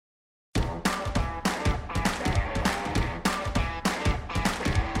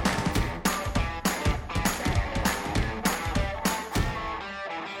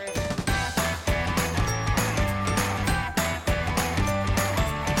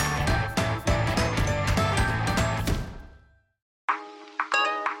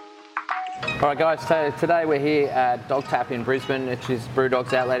Alright guys, so today we're here at Dog Tap in Brisbane, which is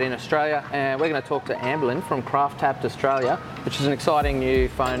Brewdog's outlet in Australia, and we're going to talk to Amberlyn from Craftapped Australia, which is an exciting new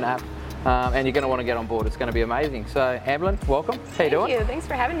phone app, and you're going to want to get on board. It's going to be amazing. So Amberlyn, welcome. How you doing? Thank you. Thanks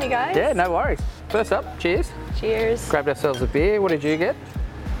for having me, guys. Yeah, no worries. First up, cheers. Cheers. Grabbed ourselves a beer. What did you get?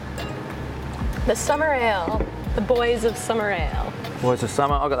 The Summer Ale. The Boys of Summer Ale. Boys of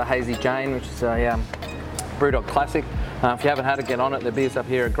Summer. I got the Hazy Jane, which is a Brewdog classic. If you haven't had it, get on it. The beers up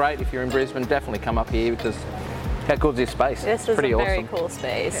here are great. If you're in Brisbane, definitely come up here because how cool is this space? This is pretty a very awesome. cool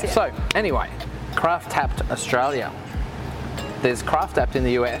space. Yeah. So anyway, Craftapped Australia. There's Craftapped in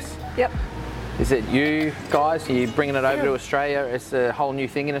the US. Yep. Is it you guys? Are you bringing it over to Australia? It's a whole new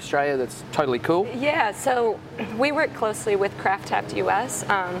thing in Australia that's totally cool. Yeah, so we work closely with Craftapped US.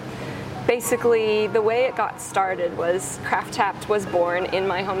 Basically, the way it got started was Craftapped was born in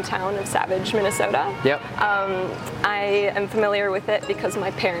my hometown of Savage, Minnesota. Yep. I am familiar with it because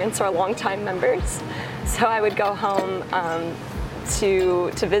my parents are longtime members. So I would go home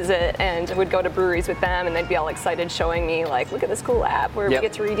to visit and would go to breweries with them, and they'd be all excited showing me, like, look at this cool app where we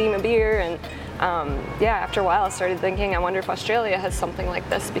get to redeem a beer. And after a while I started thinking, I wonder if Australia has something like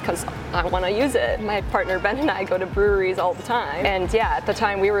this because I want to use it. My partner Ben and I go to breweries all the time, and at the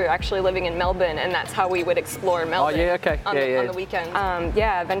time we were actually living in Melbourne, and that's how we would explore Melbourne. Oh yeah, okay. On the weekend.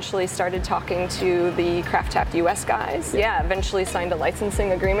 Eventually started talking to the Craftapped US guys. Eventually signed a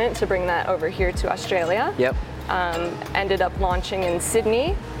licensing agreement to bring that over here to Australia. Yep. Ended up launching in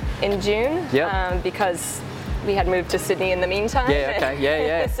Sydney in June because we had moved to Sydney in the meantime. Yeah, okay,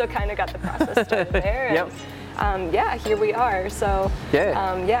 yeah. So kind of got the process started there. Yep. And, here we are. So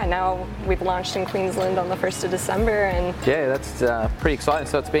now we've launched in Queensland on the 1st of December. And yeah, that's pretty exciting.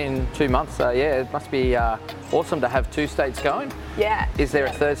 So it's been 2 months. it must be awesome to have 2 states going. Yeah. Is there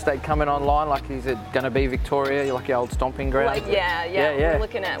a third state coming online? Like, is it going to be Victoria, like your old stomping ground? We're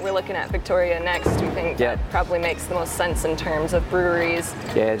looking at Victoria next. We think that probably makes the most sense in terms of breweries.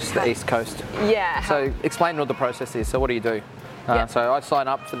 Yeah, just the East Coast. Yeah. So explain what the process is. So what do you do? So I sign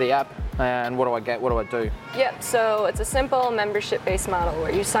up for the app, and what do I get? What do I do? Yep, so it's a simple membership-based model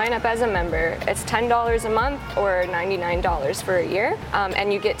where you sign up as a member. It's $10 a month or $99 for a year,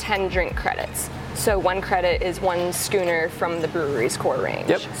 and you get 10 drink credits. So 1 credit is 1 schooner from the brewery's core range.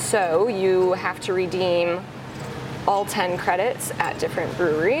 Yep. So you have to redeem all 10 credits at different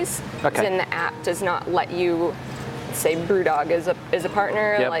breweries. Okay. Then the app does not let you say Brewdog is a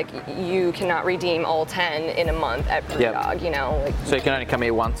partner. Yep. Like, you cannot redeem all 10 in a month at Brewdog. So you can only come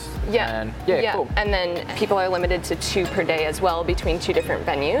here once. And cool. And then people are limited to 2 per day as well between 2 different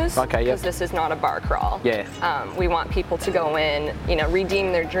venues. Okay. Because this is not a bar crawl. We want people to go in,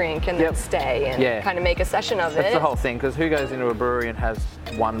 redeem their drink and then stay and kind of make a session of it. That's the whole thing, because who goes into a brewery and has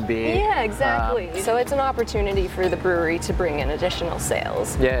 1 beer? Yeah, exactly. So it's an opportunity for the brewery to bring in additional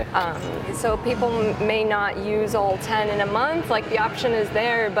sales. So people may not use all 10 in a month. Like, the option is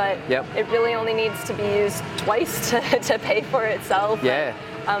there, but it really only needs to be used twice to pay for itself.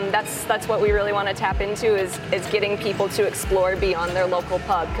 That's what we really want to tap into is getting people to explore beyond their local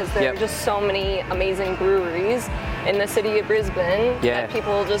pub, because there are just so many amazing breweries in the city of Brisbane that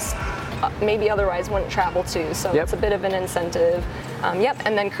people just maybe otherwise wouldn't travel to. So it's a bit of an incentive.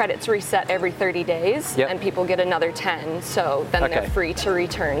 And then credits reset every 30 days, and people get another 10. So then they're free to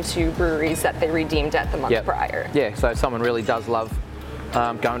return to breweries that they redeemed at the month prior. Yeah, so if someone really does love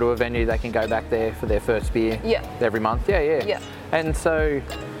going to a venue, they can go back there for their first beer every month. And so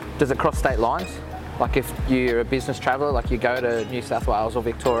does it cross state lines? Like, if you're a business traveller, like you go to New South Wales or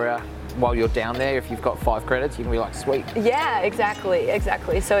Victoria, while you're down there, if you've got 5 credits, you can be like, sweet. Yeah, exactly.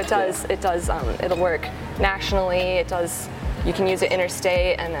 So it does, it'll work nationally. You can use it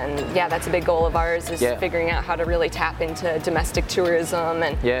interstate, and then that's a big goal of ours is figuring out how to really tap into domestic tourism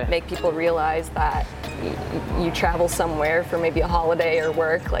and make people realize that you travel somewhere for maybe a holiday or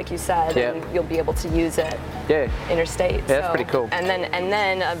work, like you said, and you'll be able to use it interstate. That's pretty cool. And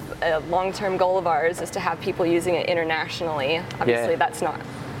then a long-term goal of ours is to have people using it internationally. Obviously, that's not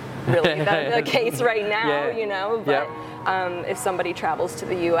really the case right now, but if somebody travels to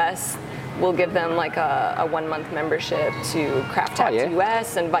the US, we'll give them like a 1-month membership to Craftapped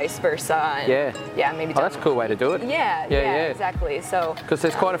US and vice versa. And maybe. That's a cool way to do it. Yeah, exactly. So because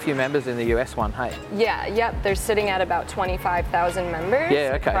there's quite a few members in the US one, hey? They're sitting at about 25,000 members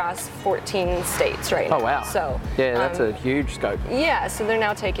across 14 states right now. Oh wow. So that's a huge scope. So they're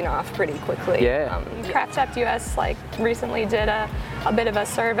now taking off pretty quickly. Craftapped US recently did a bit of a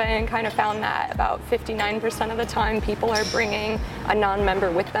survey and kind of found that about 59% of the time people are bringing a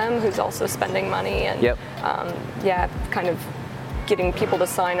non-member with them who's also spending money, and kind of getting people to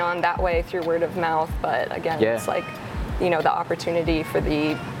sign on that way through word of mouth. But again, it's like, the opportunity for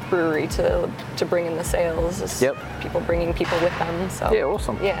the brewery to bring in the sales. Is people bringing people with them. So yeah,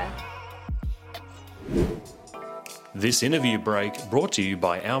 awesome. Yeah. This interview break brought to you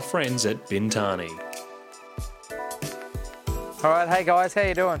by our friends at Bintani. Alright, hey guys, how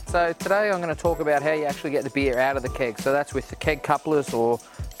you doing? So today I'm going to talk about how you actually get the beer out of the keg. So that's with the keg couplers or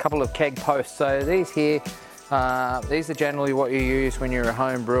a couple of keg posts. So these here, these are generally what you use when you're a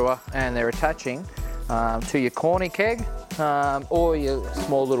home brewer, and they're attaching to your corny keg or your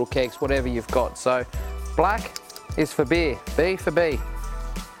small little kegs, whatever you've got. So black is for beer, B for B.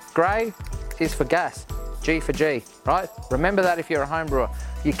 Grey is for gas, G for G, right? Remember that if you're a home brewer.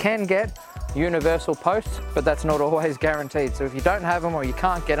 You can get universal posts, but that's not always guaranteed. So if you don't have them or you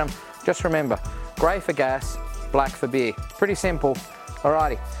can't get them, just remember, grey for gas, black for beer. Pretty simple.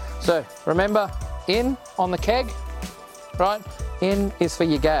 Alrighty. So remember, in on the keg, right? In is for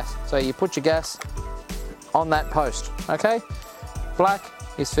your gas. So you put your gas on that post, okay? Black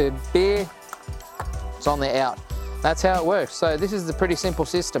is for beer, it's on the out. That's how it works. So this is the pretty simple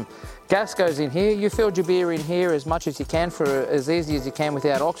system. Gas goes in here, you filled your beer in here as much as you can for as easy as you can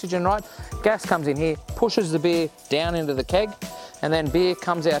without oxygen, right? Gas comes in here, pushes the beer down into the keg, and then beer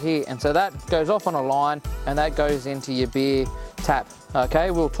comes out here. And so that goes off on a line and that goes into your beer tap. Okay,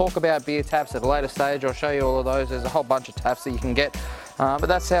 we'll talk about beer taps at a later stage. I'll show you all of those. There's a whole bunch of taps that you can get, but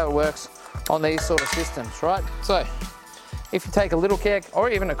that's how it works on these sort of systems, right? So if you take a little keg or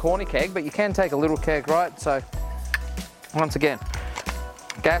even a corny keg, but you can take a little keg, right? So once again,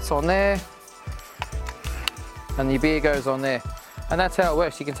 gas on there, and your beer goes on there. And that's how it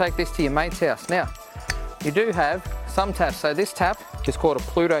works. You can take this to your mate's house. Now, you do have some taps. So this tap is called a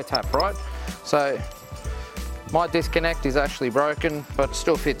Pluto tap, right? So my disconnect is actually broken, but it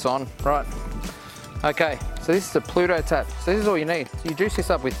still fits on, right? Okay, so this is a Pluto tap. So this is all you need. So you juice this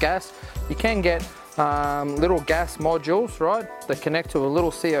up with gas. You can get little gas modules, right, that connect to a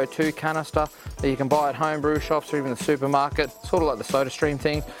little CO2 canister that you can buy at home brew shops or even the supermarket, sort of like the SodaStream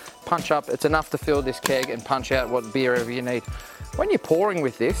thing. Punch up, it's enough to fill this keg and punch out what beer ever you need. When you're pouring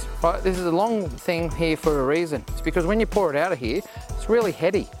with this, right, this is a long thing here for a reason. It's because when you pour it out of here, it's really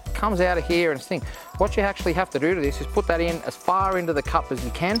heady. It comes out of here and it's thing. What you actually have to do to this is put that in as far into the cup as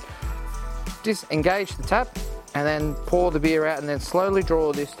you can, disengage the tap, and then pour the beer out and then slowly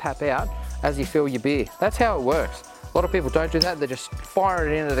draw this tap out as you fill your beer. That's how it works. A lot of people don't do that. They just fire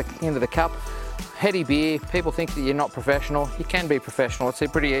it into the cup. Heady beer. People think that you're not professional. You can be professional. It's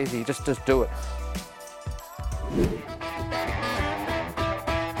pretty easy. Just do it.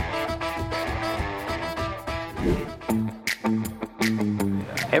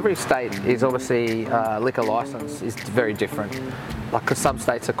 Every state is obviously liquor license is very different. Like, cause some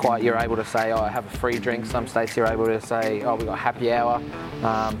states are quite, you're able to say, oh, I have a free drink. Some states you're able to say, oh, we got happy hour.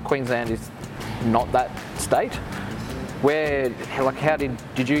 Queensland is not that state. Where, like, how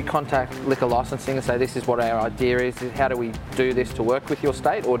did you contact liquor licensing and say, this is what our idea is? How do we do this to work with your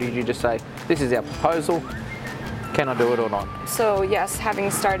state? Or did you just say, this is our proposal? Can I do it or not? So yes,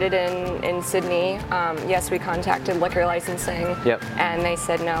 having started in Sydney, yes, we contacted liquor licensing, and they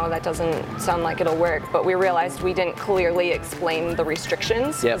said, no, that doesn't sound like it'll work. But we realized we didn't clearly explain the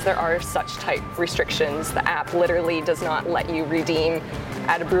restrictions, because there are such tight restrictions. The app literally does not let you redeem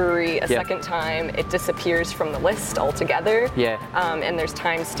at a brewery a second time. It disappears from the list altogether. And there's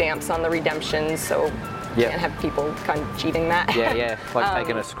time stamps on the redemptions, so can't have people kind of cheating that. Like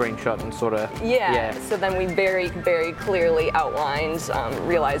taking a screenshot and sort of. So then we very, very clearly outlined,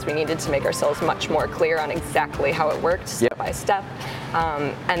 realized we needed to make ourselves much more clear on exactly how it worked step by step.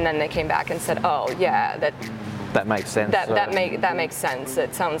 And then they came back and said, oh yeah, that makes sense. That makes sense.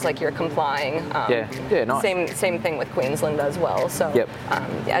 It sounds like you're complying. Nice. Same thing with Queensland as well. So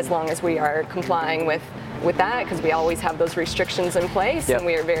as long as we are complying with that, because we always have those restrictions in place, and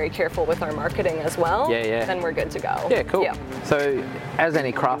we are very careful with our marketing as well, then we're good to go. Yeah, cool. So as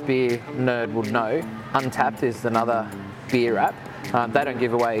any craft beer nerd would know, Untapped is another beer app. They don't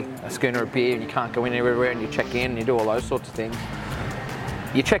give away a schooner of beer and you can't go in everywhere and you check in and you do all those sorts of things.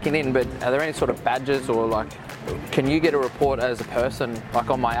 You're checking in, but are there any sort of badges or like, can you get a report as a person, like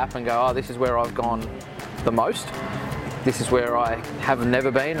on my app and go, oh, this is where I've gone the most? This is where I have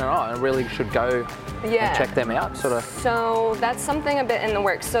never been, and I really should go and check them out, sort of. So that's something a bit in the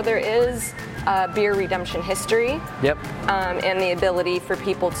works. So there is beer redemption history, and the ability for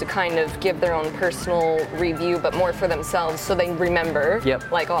people to kind of give their own personal review, but more for themselves, so they remember.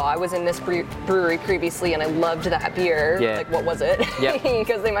 Like, oh, I was in this brewery previously, and I loved that beer. Like, what was it?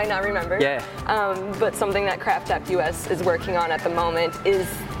 Because they might not remember. But something that Craftapped US is working on at the moment is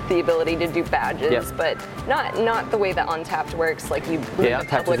the ability to do badges, but not the way that Untapped works. Like you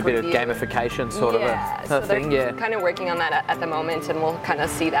Untapped is a bit of gamification sort of a thing. They're kind of working on that at the moment, and we'll kind of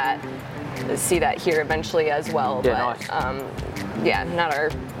see that here eventually as well. Nice. Not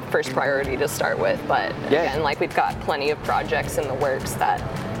our first priority to start with, but again, like we've got plenty of projects in the works that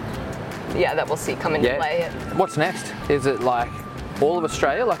we'll see come into play. What's next? Is it like all of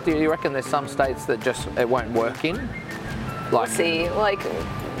Australia? Like, do you reckon there's some states that just it won't work in? Like, we'll see. Like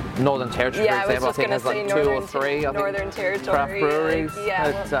Northern Territory, for example, I think there's like 2 or 3 Northern Territory craft breweries.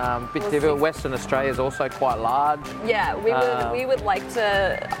 It's a bit difficult. Western Australia is also quite large. Yeah, we would like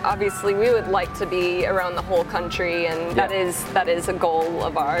to, obviously we would like to be around the whole country, and that is a goal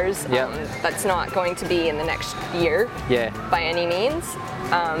of ours. That's not going to be in the next year by any means.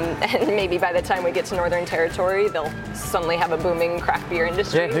 And maybe by the time we get to Northern Territory, they'll suddenly have a booming craft beer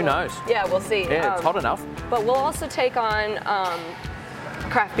industry. Yeah, who knows? Yeah, we'll see. Yeah, it's hot enough. But we'll also take on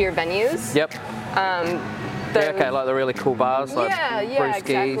craft beer venues. Like the really cool bars, like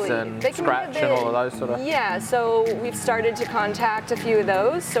Brewskis and Scratch and all of those sort of. Yeah, so we've started to contact a few of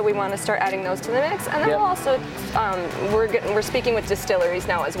those, so we want to start adding those to the mix, and then we'll also we're speaking with distilleries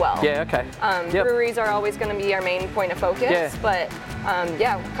now as well. Breweries are always going to be our main point of focus, but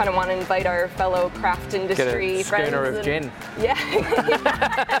kind of want to invite our fellow craft industry friends. Schooner of gin.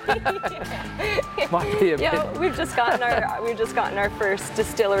 Might be a bit. We've just gotten our first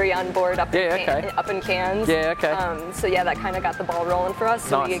distillery on board up in Cairns. So that kind of got the ball rolling for us.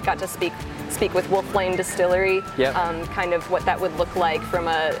 So we got to speak with Wolf Lane Distillery, kind of what that would look like from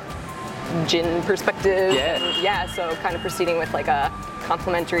a gin perspective. So kind of proceeding with like a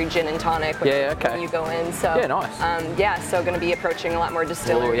complimentary gin and tonic when you go in. So nice. So going to be approaching a lot more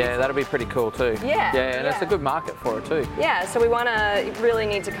distilleries. That'll be pretty cool too. And it's a good market for it too. So we really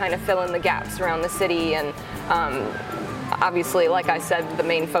need to kind of fill in the gaps around the city, and obviously, like I said, the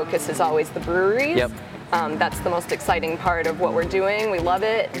main focus is always the breweries. That's the most exciting part of what we're doing. We love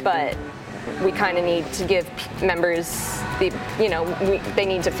it, but we kind of need to give members they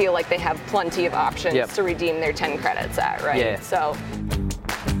need to feel like they have plenty of options to redeem their 10 credits at, right? So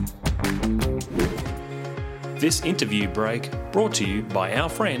this interview break brought to you by our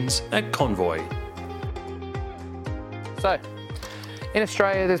friends at Convoy. So, in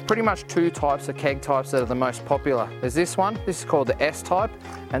Australia, there's pretty much 2 types of keg types that are the most popular. There's this one, this is called the S type,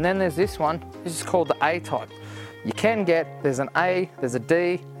 and then there's this one, this is called the A type. You can get, there's an A, there's a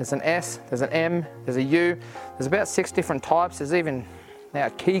D, there's an S, there's an M, there's a U. There's about 6 different types. There's even now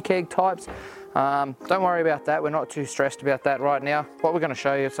key keg types. Don't worry about that. We're not too stressed about that right now. What we're going to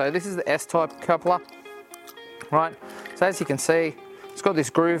show you, so this is the S type coupler, right? So as you can see, it's got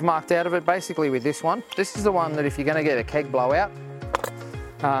this groove marked out of it. Basically with this one, this is the one that if you're going to get a keg blowout,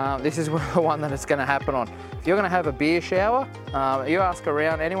 this is the one that it's going to happen on. If you're going to have a beer shower, you ask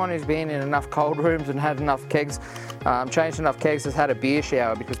around, anyone who's been in enough cold rooms and had enough kegs, changed enough kegs, has had a beer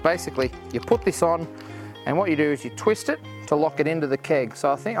shower, because basically you put this on and what you do is you twist it to lock it into the keg.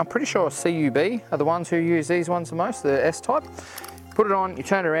 So I'm pretty sure CUB are the ones who use these ones the most, the S type. Put it on, you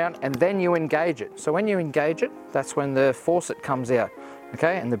turn it around, and then you engage it. So when you engage it, that's when the faucet comes out,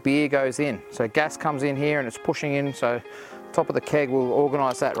 okay, and the beer goes in. So gas comes in here and it's pushing in, so top of the keg will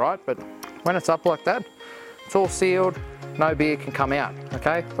organise that, right? But when it's up like that, it's all sealed, no beer can come out,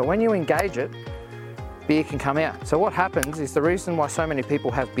 okay? But when you engage it, beer can come out. So what happens is, the reason why so many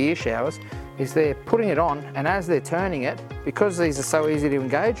people have beer showers is they're putting it on, and as they're turning it, because these are so easy to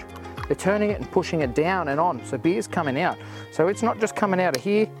engage, they're turning it and pushing it down and on, so beer's coming out. So it's not just coming out of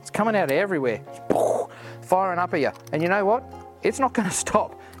here, it's coming out of everywhere. It's firing up at you. And you know what? It's not going to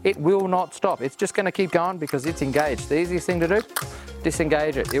stop. It will not stop. It's just going to keep going because it's engaged. The easiest thing to do,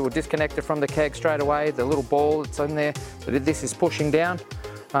 disengage it. It will disconnect it from the keg straight away. The little ball that's in there, that this is pushing down,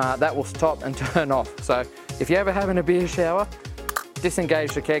 that will stop and turn off. So if you're ever having a beer shower,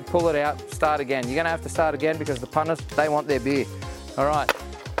 disengage the keg, pull it out, start again. You're going to have to start again because the punters, they want their beer. All right.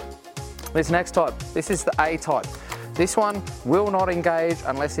 This next type, this is the A type. This one will not engage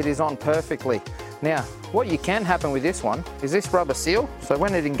unless it is on perfectly. Now, what you can happen with this one is this rubber seal. So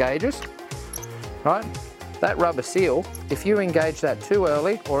when it engages, right, that rubber seal, if you engage that too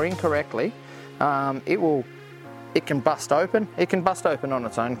early or incorrectly, it can bust open. It can bust open on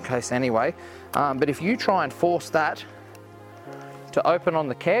its own case anyway. But if you try and force that to open on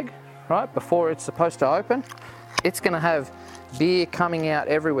the keg, right, before it's supposed to open, it's going to have beer coming out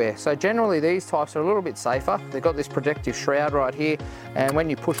everywhere. So generally these types are a little bit safer. They've got this protective shroud right here, and when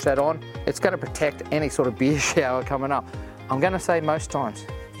you push that on, it's going to protect any sort of beer shower coming up. I'm going to say most times,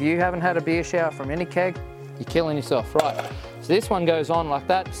 if you haven't had a beer shower from any keg, you're killing yourself, right? So this one goes on like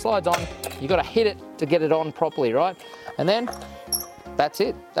that, slides on, you got to hit it to get it on properly, right? And then that's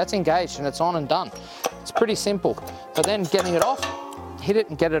it. That's engaged and it's on and done. It's pretty simple. But then getting it off, hit it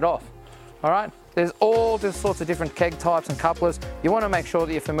and get it off. All right? There's all sorts of different keg types and couplers. You want to make sure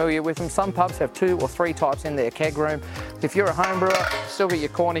that you're familiar with them. Some pubs have 2 or 3 types in their keg room. If you're a home brewer, still got your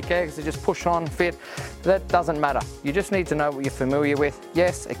corny kegs that just push on, fit. That doesn't matter. You just need to know what you're familiar with.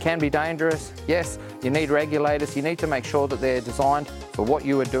 Yes, it can be dangerous. Yes, you need regulators. You need to make sure that they're designed for what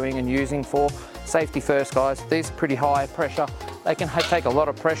you are doing and using for. Safety first, guys. These are pretty high pressure. They can take a lot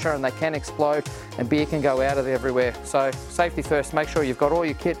of pressure and they can explode and beer can go out of everywhere. So safety first, make sure you've got all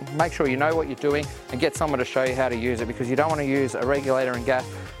your kit, make sure you know what you're doing and get someone to show you how to use it, because you don't want to use a regulator and gas,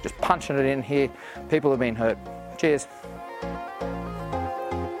 just punching it in here. People have been hurt. Cheers.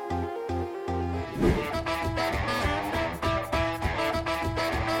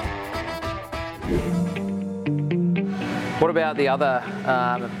 What about the other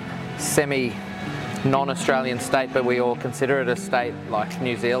non-Australian state, but we all consider it a state, like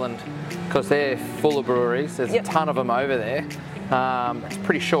New Zealand, because they're full of breweries. There's a ton of them over there. It's a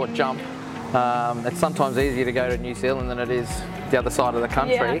pretty short jump. It's sometimes easier to go to New Zealand than it is the other side of the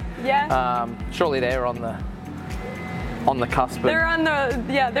country. Surely they're on the cusp. They're on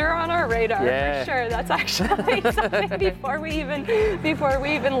our radar for sure. That's actually something before we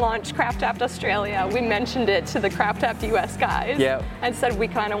even launched Craftapped Australia, we mentioned it to the Craftapped US guys and said we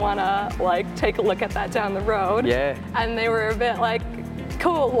kind of want to like take a look at that down the road. And they were a bit like,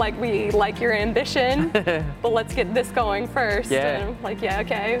 cool, like we like your ambition, but let's get this going first. And I'm like,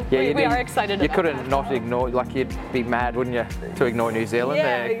 okay. We are excited. You couldn't not ignore, like you'd be mad, wouldn't you, to ignore New Zealand?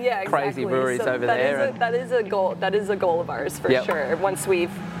 They're crazy breweries over there. That is a goal. That is a goal of ours for sure. Once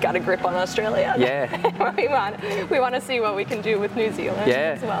we've got a grip on Australia, we want to see what we can do with New Zealand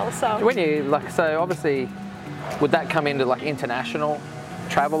as well. So when you so obviously, would that come into like international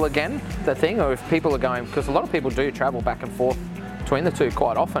travel again, the thing, or if people are going, because a lot of people do travel back and forth between the two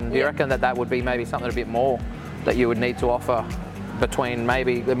quite often. Do you reckon that would be maybe something a bit more that you would need to offer between,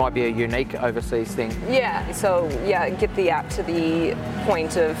 maybe there might be a unique overseas thing? So get the app to the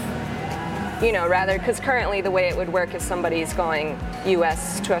point of, rather, because currently the way it would work is somebody's going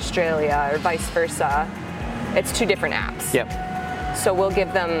US to Australia or vice versa. It's 2 different apps. So we'll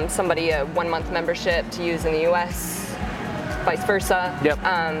give them somebody a 1-month membership to use in the US, vice versa.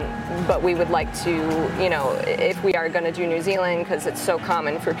 But we would like to, if we are going to do New Zealand, because it's so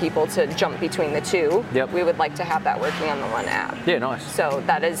common for people to jump between the 2, we would like to have that working on the 1 app. Nice. So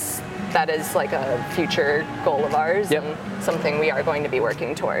that is like a future goal of ours and something we are going to be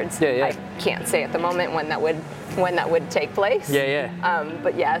working towards. I can't say at the moment when that would take place.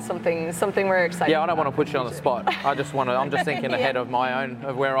 But something we're excited about. I don't want to put you on the spot. I'm just thinking ahead of my own,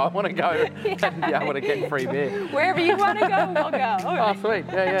 of where I want to go and be able to get free beer. Wherever you want to go, we'll go. Oh, sweet.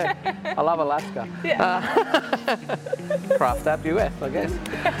 I love Alaska. Craftapped US, I guess.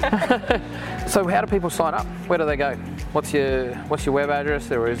 So how do people sign up? Where do they go? What's your web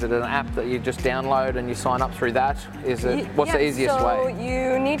address, or is it an app that you just download and you sign up through that? What's the easiest way? So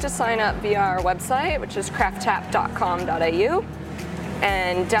you need to sign up via our website, which is craftapped.com.au,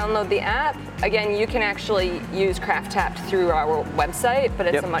 and download the app. Again, you can actually use Craftapped through our website, but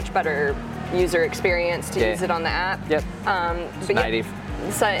it's a much better user experience to use it on the app. It's native.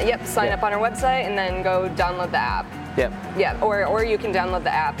 Sign up on our website and then go download the app. Or you can download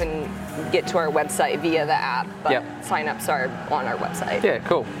the app and get to our website via the app, but sign-ups are on our website.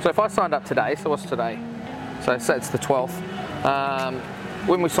 Cool. So if I signed up today, so what's today? So it's the 12th.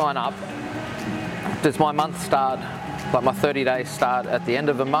 When we sign up, does my month start, like my 30 days start at the end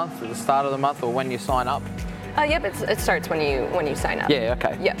of the month, at the start of the month, or when you sign up? It starts when you sign up.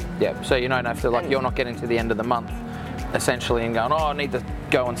 So you don't have to, like, you're not getting to the end of the month essentially and going, I need to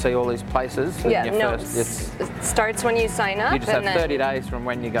go and see all these places. It starts when you sign up. You just have 30 days from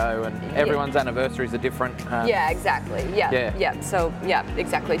when you go, and everyone's anniversaries are different. Exactly. So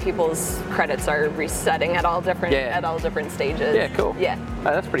exactly. People's credits are resetting at all different stages. Cool.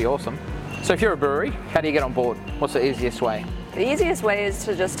 That's pretty awesome. So if you're a brewery, how do you get on board? What's the easiest way? The easiest way is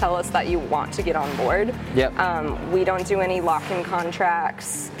to just tell us that you want to get on board. We don't do any lock-in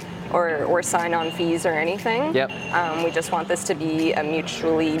contracts or sign-on fees or anything. We just want this to be a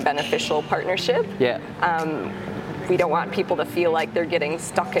mutually beneficial partnership. We don't want people to feel like they're getting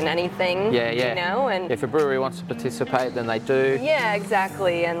stuck in anything. And if a brewery wants to participate, then they do.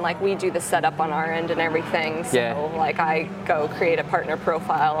 Exactly. And like we do the setup on our end and everything. So like I go create a partner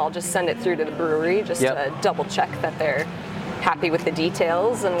profile, I'll just send it through to the brewery just to double check that they're happy with the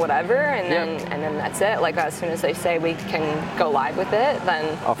details and whatever, and then that's it. Like as soon as they say we can go live with it,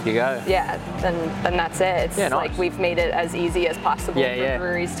 then off you go. Then that's it. It's like we've made it as easy as possible for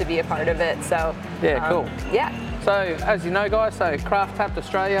breweries to be a part of it. So cool. So as you know guys, so Craftapped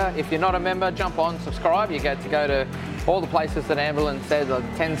Australia, if you're not a member, jump on, subscribe. You get to go to all the places that Amberlyn said, like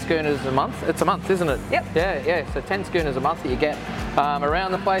 10 schooners a month. It's a month, isn't it? Yep. Yeah, so 10 schooners a month that you get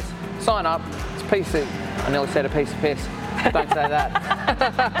around the place. Sign up, it's a piece of, I nearly said a piece of piss. Don't say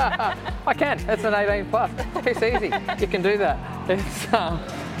that. I can, it's an 18 plus. It's easy, you can do that.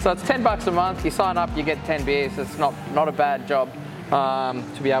 So it's $10 a month, you sign up, you get 10 beers. It's not a bad job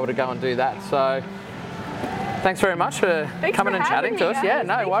to be able to go and do that. So thanks very much for coming and chatting to us. Guys. Yeah,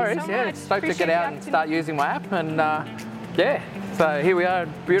 no worries. Yeah, stoked to get out and start using my app. And yeah, so here we are,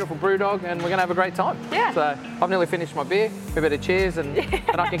 beautiful Brewdog, and we're going to have a great time. Yeah. So I've nearly finished my beer. We better cheers and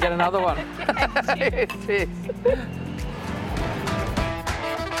I can get another one. Cheers.